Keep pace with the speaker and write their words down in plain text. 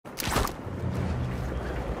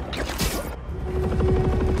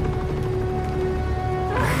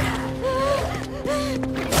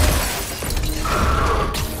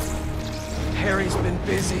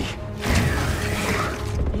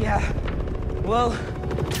Well,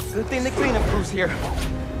 good thing the cleanup crew's here.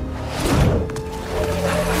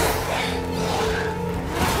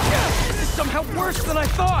 This is somehow worse than I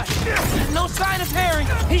thought! There's no sign of Herring!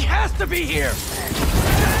 He has to be here!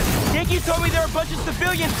 Yankee told me there are a bunch of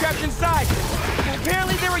civilians trapped inside.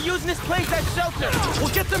 Apparently they were using this place as shelter.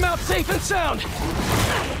 We'll get them out safe and sound!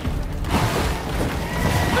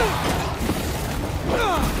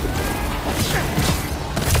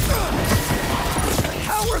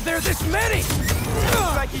 How are there this many?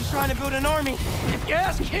 Looks like he's trying to build an army. If you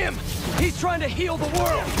ask him, he's trying to heal the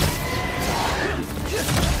world!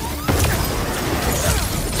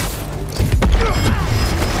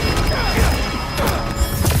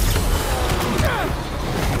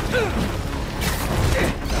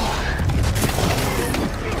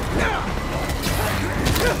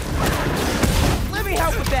 Let me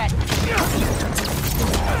help with that.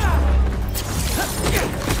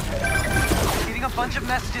 Getting a bunch of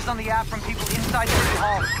messages on the app from people inside City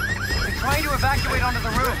Hall. They're trying to evacuate onto the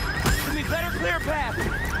roof. We better clear a path.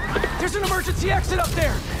 There's an emergency exit up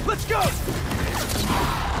there! Let's go!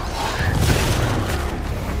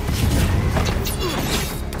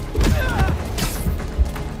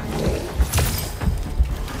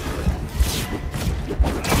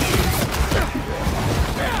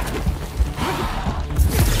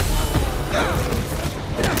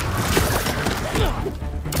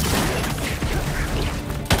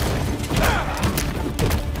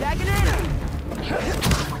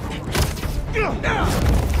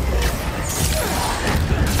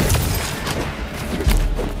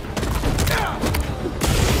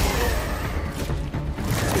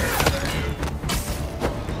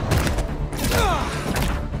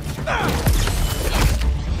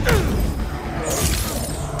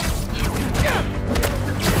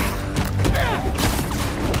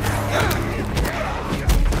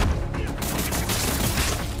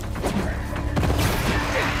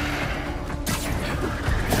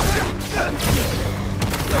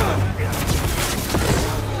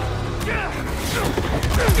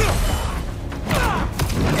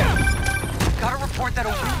 Got a report that a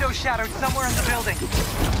window shattered somewhere in the building.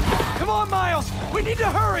 Come on, Miles! We need to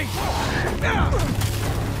hurry!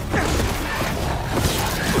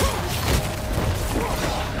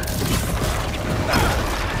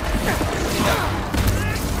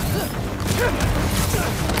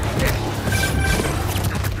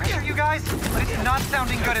 Pressure, you guys, but it's not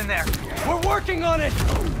sounding good in there. We're working on it!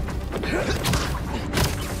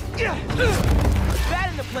 That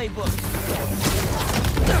in the playbook.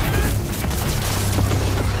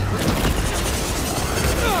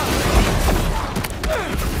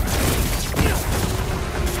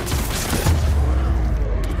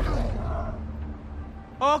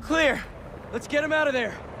 All clear. Let's get him out of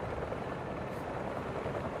there.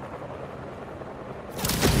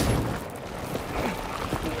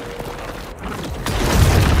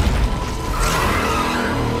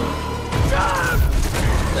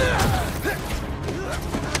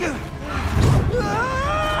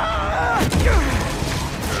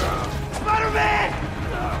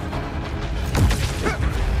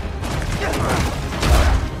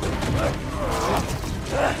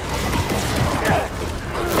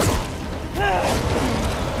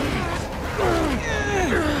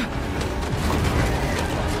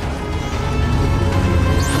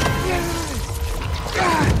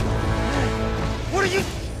 What are you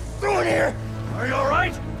doing here? Are you all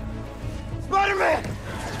right? Spider-Man!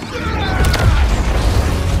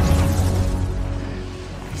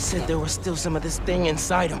 He said there was still some of this thing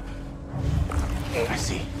inside him. I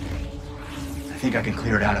see. I think I can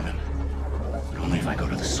clear it out of him. But only if I go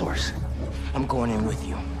to the source. I'm going in with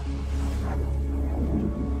you.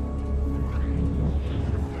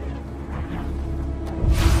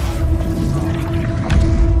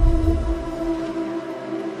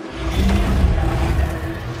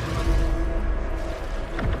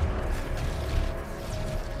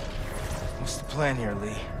 What's the plan here,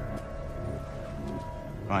 Lee?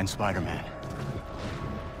 Find Spider-Man.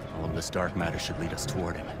 All of this dark matter should lead us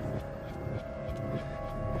toward him.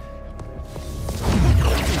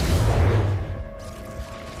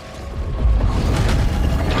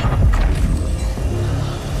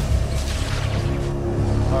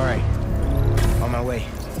 All right. On my way.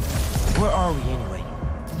 Where are we anyway?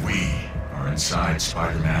 We are inside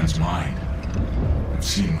Spider-Man's mind. I've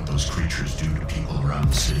seen what those creatures do to people around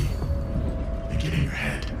the city. They get in your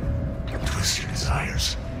head, twist your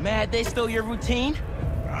desires. Mad they stole your routine?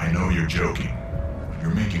 I know you're joking, but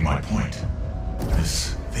you're making my point.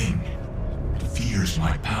 This thing, it fears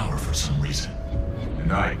my power for some reason.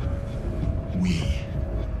 And we,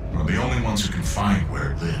 are the only ones who can find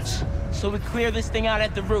where it lives. So we clear this thing out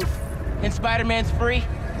at the roof. And Spider-Man's free?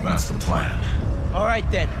 That's the plan. All right,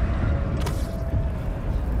 then.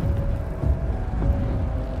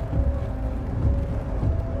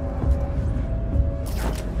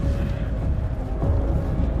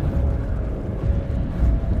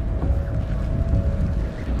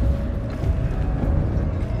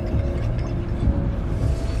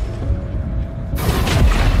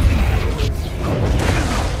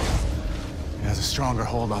 It has a stronger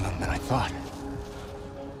hold on him than I thought.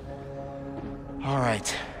 All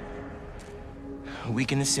right.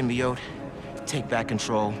 Weaken the symbiote, take back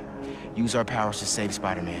control, use our powers to save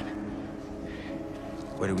Spider-Man.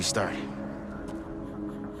 Where do we start?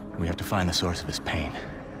 We have to find the source of his pain.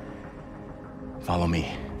 Follow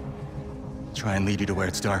me. Try and lead you to where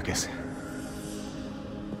it's darkest.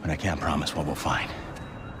 But I can't promise what we'll find.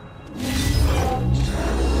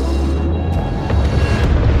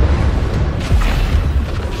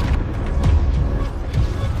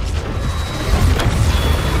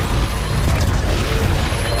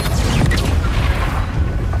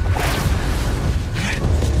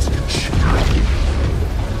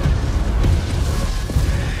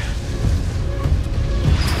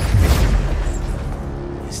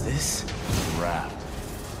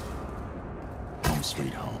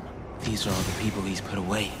 Sweet home. These are all the people he's put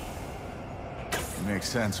away. It makes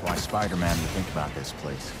sense why Spider-Man would think about this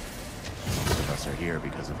place. Most of us are here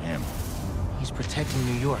because of him. He's protecting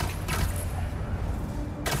New York.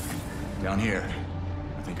 Down here,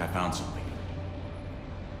 I think I found something.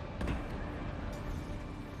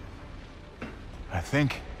 I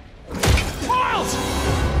think... Miles!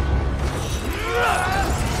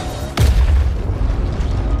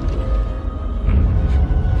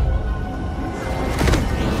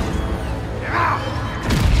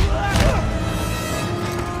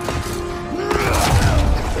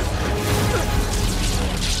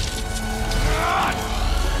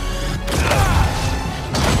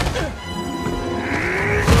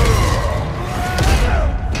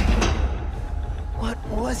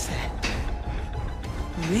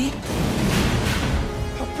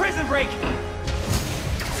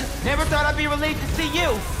 Never thought I'd be relieved to see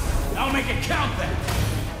you! I'll make it count then!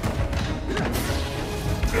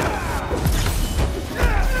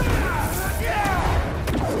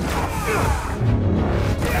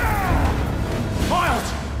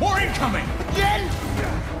 Miles! More incoming! Again?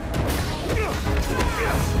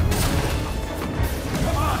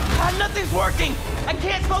 Come on! Nothing's working! I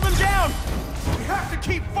can't slow them down! We have to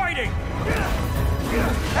keep fighting!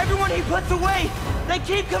 Everyone he puts away! They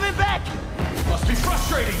keep coming back! Must be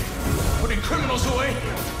frustrating! Putting criminals away,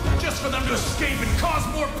 just for them to escape and cause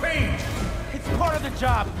more pain! It's part of the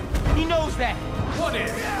job. He knows that. What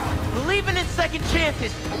is? Believing in second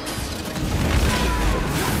chances.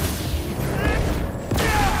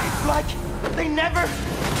 It's like they never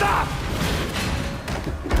stop!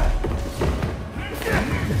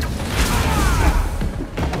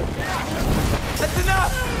 That's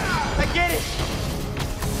enough! I get it!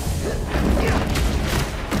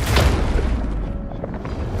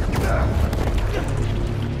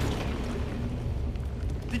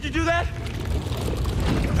 Did you do that?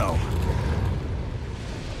 No.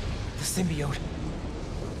 The symbiote.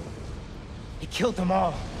 It killed them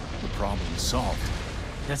all. The problem is solved.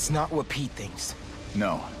 That's not what Pete thinks.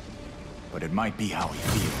 No. But it might be how he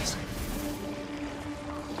feels.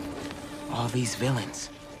 All these villains.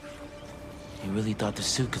 He really thought the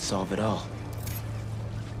suit could solve it all.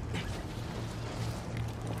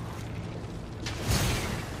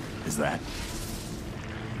 Is that...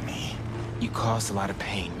 me? You caused a lot of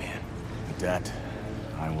pain, man. A debt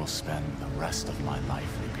I will spend the rest of my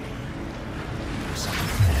life repaying. There's something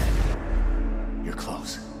ahead. Your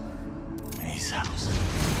clothes. May's house.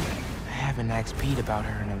 I haven't asked Pete about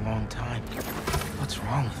her in a long time. What's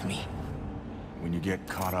wrong with me? When you get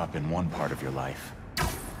caught up in one part of your life,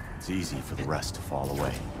 it's easy for the rest to fall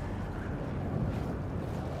away.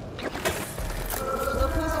 Look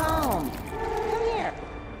who's home. Come here.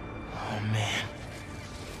 Oh, man.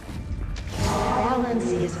 Balance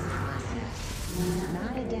is a process,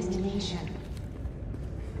 not a destination.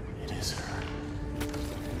 It is her.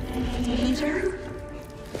 Peter?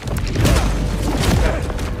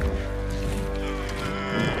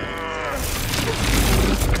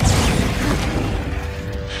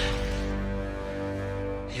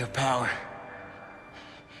 Your power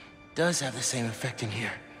does have the same effect in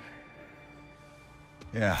here.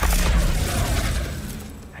 Yeah.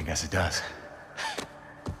 I guess it does.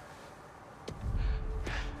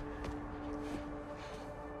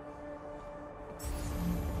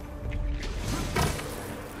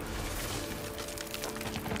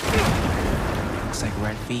 Looks like we're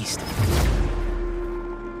at feast.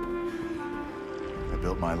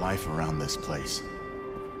 built my life around this place.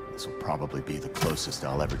 This will probably be the closest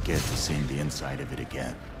I'll ever get to seeing the inside of it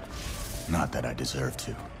again. Not that I deserve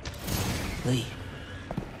to. Lee,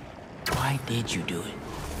 why did you do it?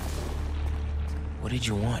 What did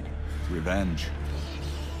you want? Revenge.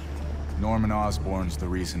 Norman Osborn's the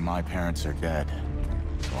reason my parents are dead.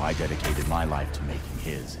 So I dedicated my life to making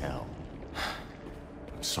his hell.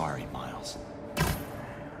 I'm sorry, Miles.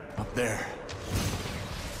 Up there.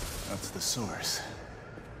 That's the source.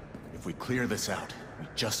 If we clear this out, we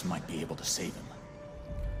just might be able to save him.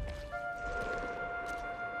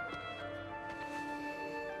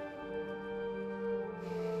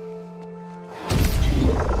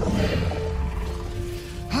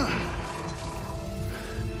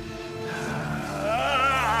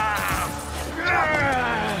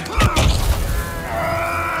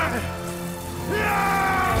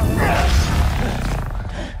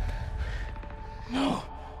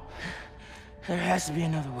 There has to be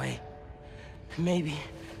another way. Maybe...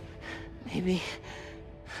 we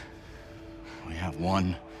have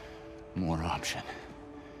one more option.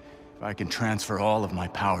 If I can transfer all of my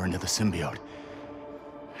power into the symbiote,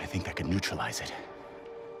 I think I can neutralize it.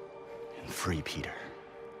 And free Peter.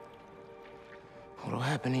 What'll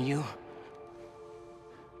happen to you?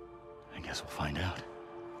 I guess we'll find out.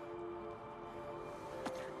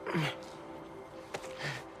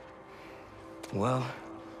 Well...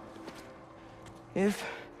 if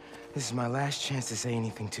this is my last chance to say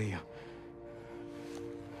anything to you.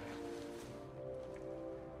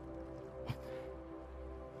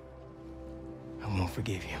 I won't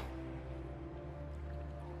forgive you.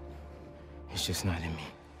 It's just not in me.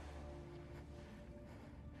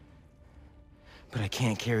 But I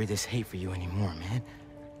can't carry this hate for you anymore, man.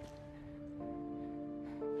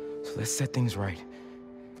 So let's set things right.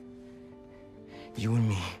 You and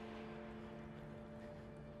me.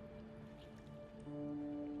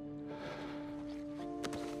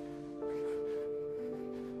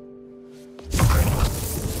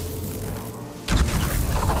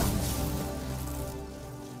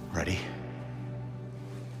 Ready?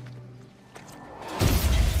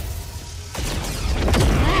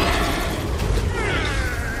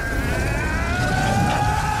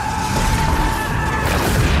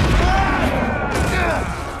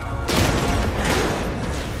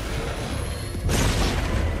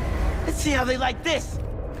 Let's see how they like this.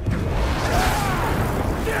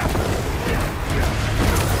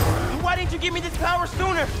 Why didn't you give me this power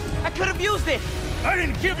sooner? I could have used it. I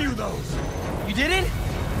didn't give you those! You didn't?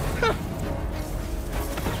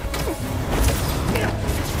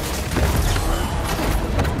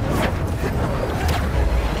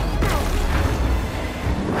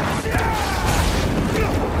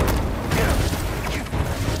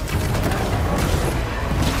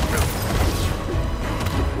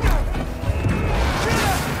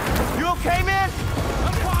 You okay, man?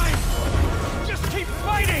 I'm fine! Just keep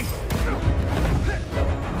fighting!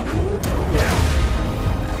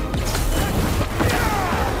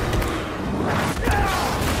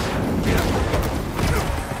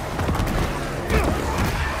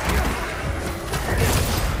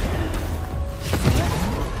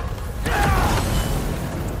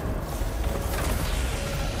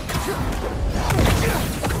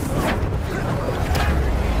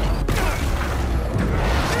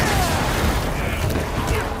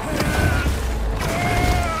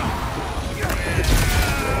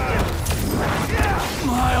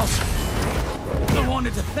 Miles, I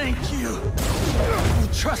wanted to thank you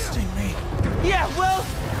for trusting me. Yeah, well,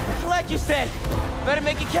 like you said, better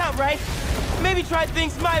make it count, right? Maybe try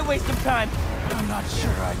things my way sometime. I'm not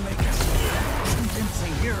sure I'd make a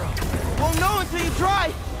convincing hero. Won't know until you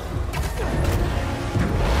try.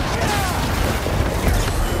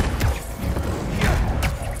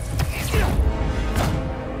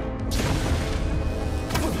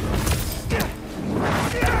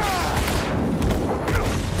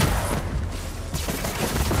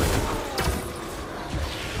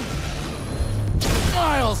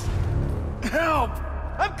 Miles! Help!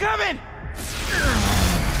 I'm coming!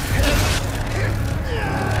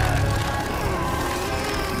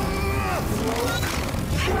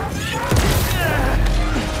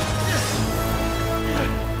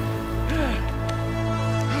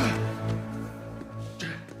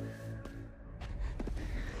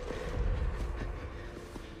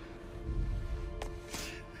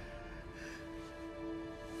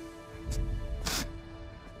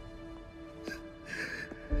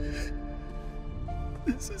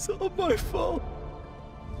 This is all my fault.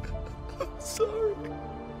 I'm sorry.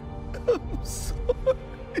 I'm sorry.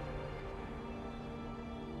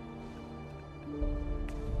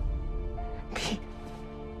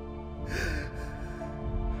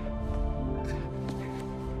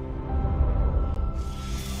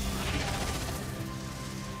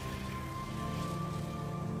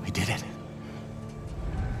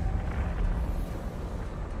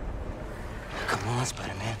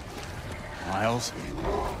 Spider-Man. Miles?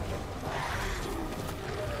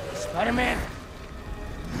 Spider-Man!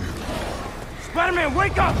 Spider-Man,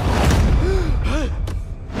 wake up!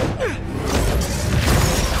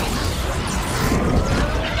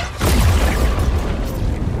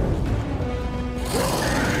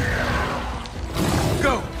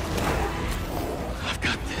 Go! I've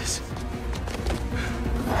got this.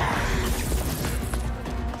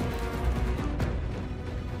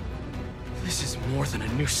 This is more than a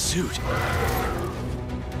new suit.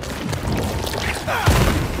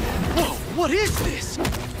 Whoa, what is this?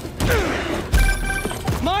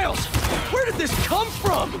 Miles, where did this come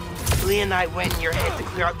from? Leonite went in your head to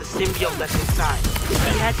clear out the symbiote that's inside.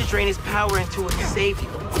 He had to drain his power into it to save you.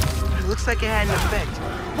 It looks like it had an effect.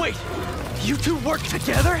 Wait, you two work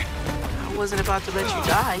together? I wasn't about to let you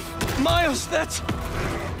die. Miles, that's...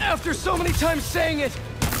 After so many times saying it,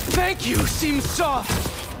 thank you seems soft.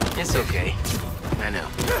 It's okay. I know.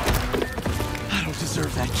 I don't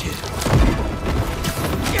deserve that, kid.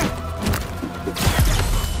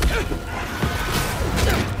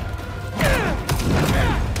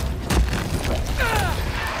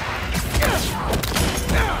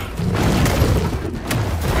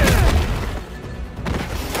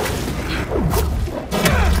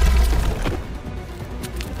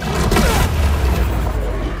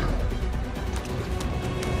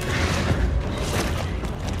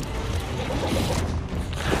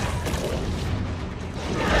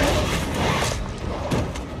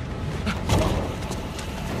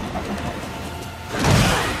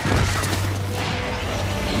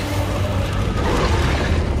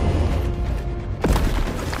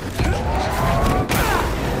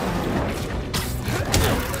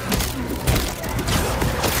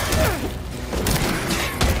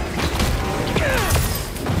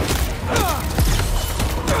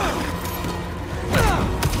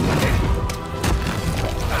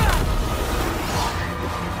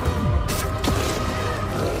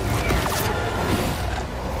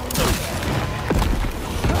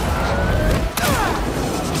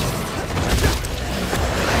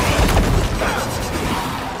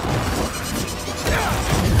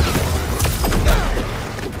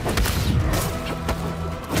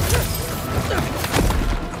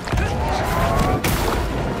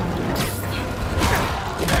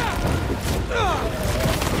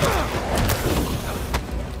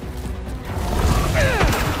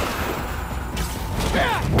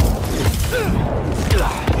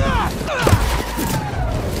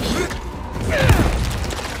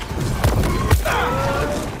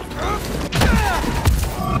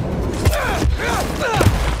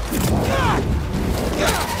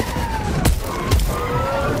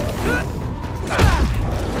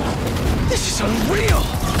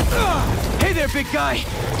 Big guy,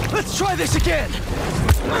 let's try this again!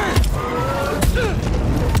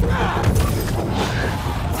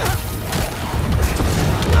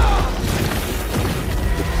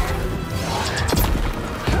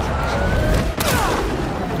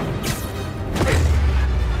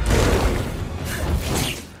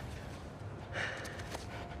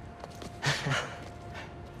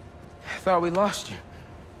 I thought we lost you.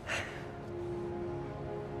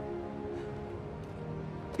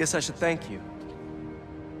 Guess I should thank you.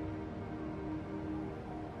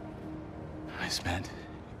 I spent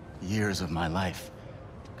years of my life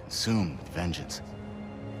consumed with vengeance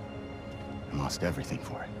and lost everything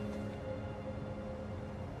for it.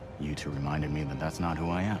 You two reminded me that that's not who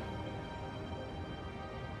I am.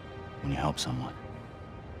 When you help someone,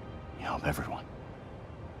 you help everyone.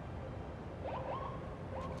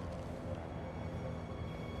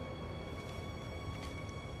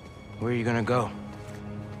 Where are you gonna go?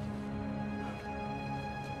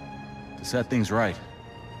 To set things right.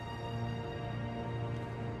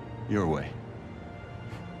 Your way.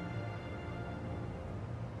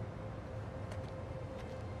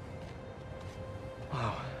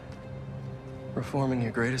 Wow. Reforming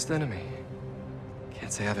your greatest enemy.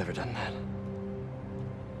 Can't say I've ever done that.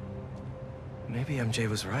 Maybe MJ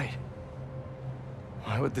was right.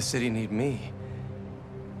 Why would the city need me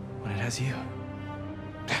when it has you?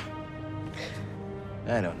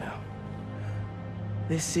 I don't know.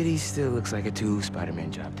 This city still looks like a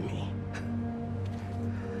Spider-Man job to me.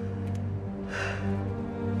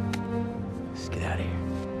 Let's get out of here.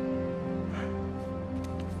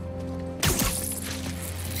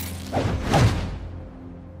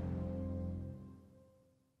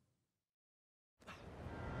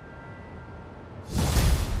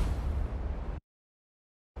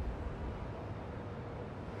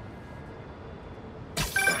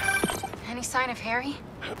 Any sign of Harry?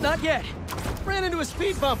 Not yet. Ran into a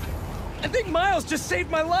speed bump. I think Miles just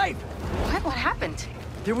saved my life. What? What happened?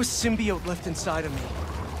 There was symbiote left inside of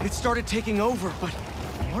me. It started taking over, but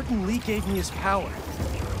Martin Lee gave me his power.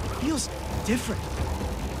 It feels different.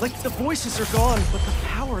 Like the voices are gone, but the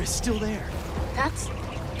power is still there. That's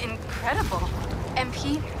incredible.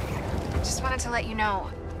 MP, just wanted to let you know,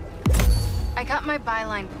 I got my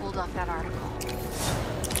byline pulled off that article.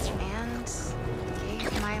 And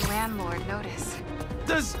gave my landlord notice.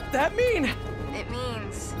 Does that mean? It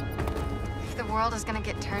means if the world is gonna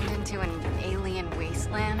get turned into an alien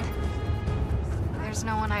wasteland, there's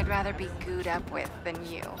no one I'd rather be gooed up with than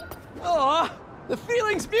you. Aw, the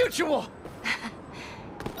feeling's mutual!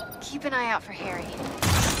 Keep an eye out for Harry.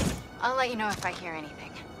 I'll let you know if I hear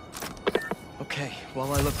anything. Okay,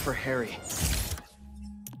 while I look for Harry.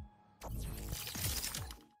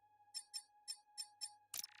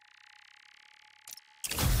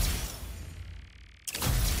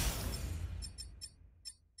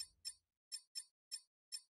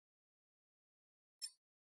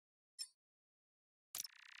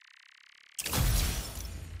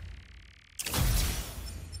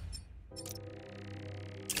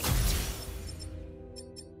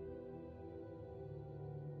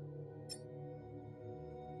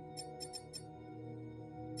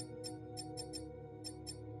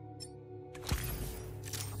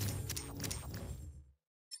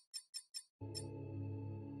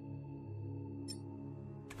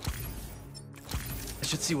 I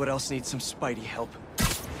should see what else needs some Spidey help.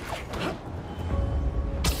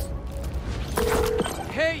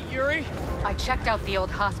 Hey, Yuri! I checked out the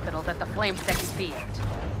old hospital that the flames set thieved.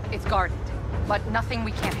 It's guarded, but nothing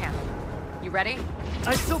we can't handle. You ready?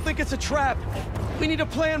 I still think it's a trap. We need a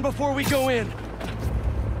plan before we go in.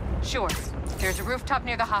 Sure. There's a rooftop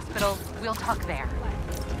near the hospital. We'll tuck there.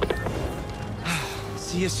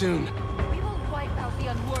 See you soon. We will wipe out the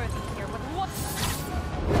unworthy here, but what?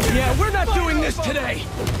 Yeah, we're not doing this today!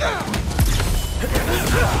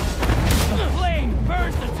 The flame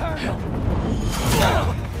burns eternal!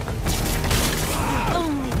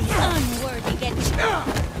 Only the unworthy get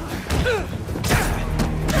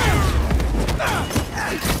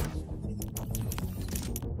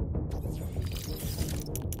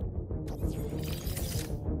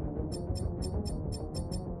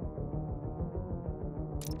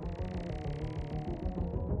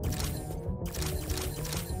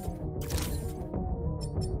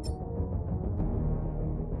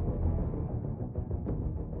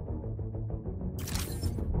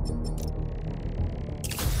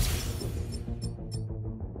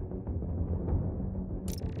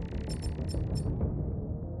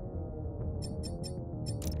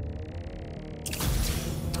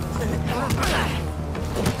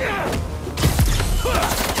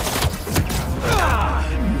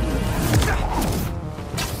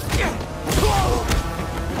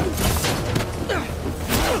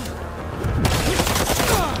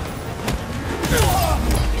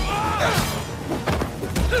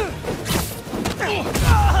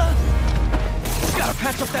Gotta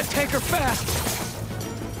patch up that tanker fast!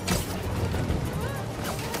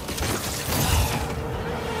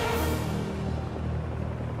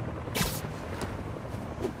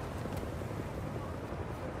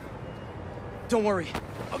 Don't worry.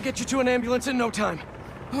 I'll get you to an ambulance in no time.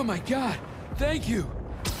 Oh my god, thank you!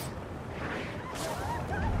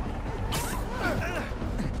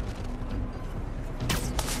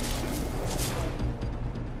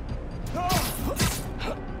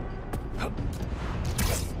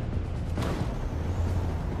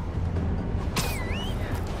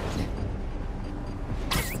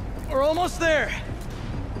 We're almost there!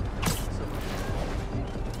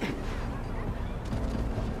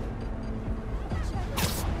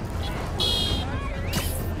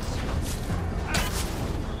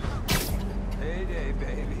 Heyday,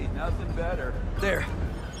 baby. Nothing better. There.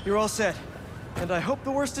 You're all set. And I hope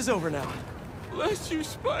the worst is over now. Bless you,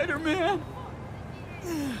 Spider-Man!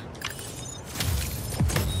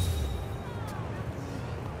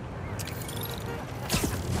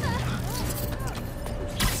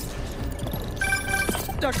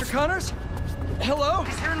 Dr. Connors? Hello?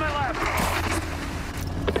 He's here in my lab.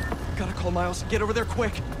 Gotta call Miles and get over there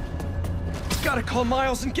quick. Gotta call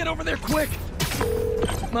Miles and get over there quick!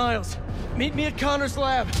 Miles, meet me at Connor's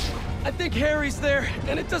lab. I think Harry's there,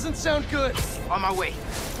 and it doesn't sound good. On my way.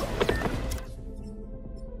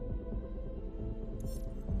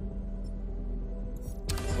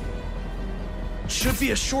 Should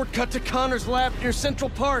be a shortcut to Connor's lab near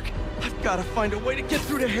Central Park. I've gotta find a way to get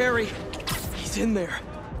through to Harry. He's in there.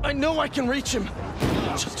 I know I can reach him.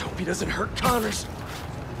 Just hope he doesn't hurt Connors.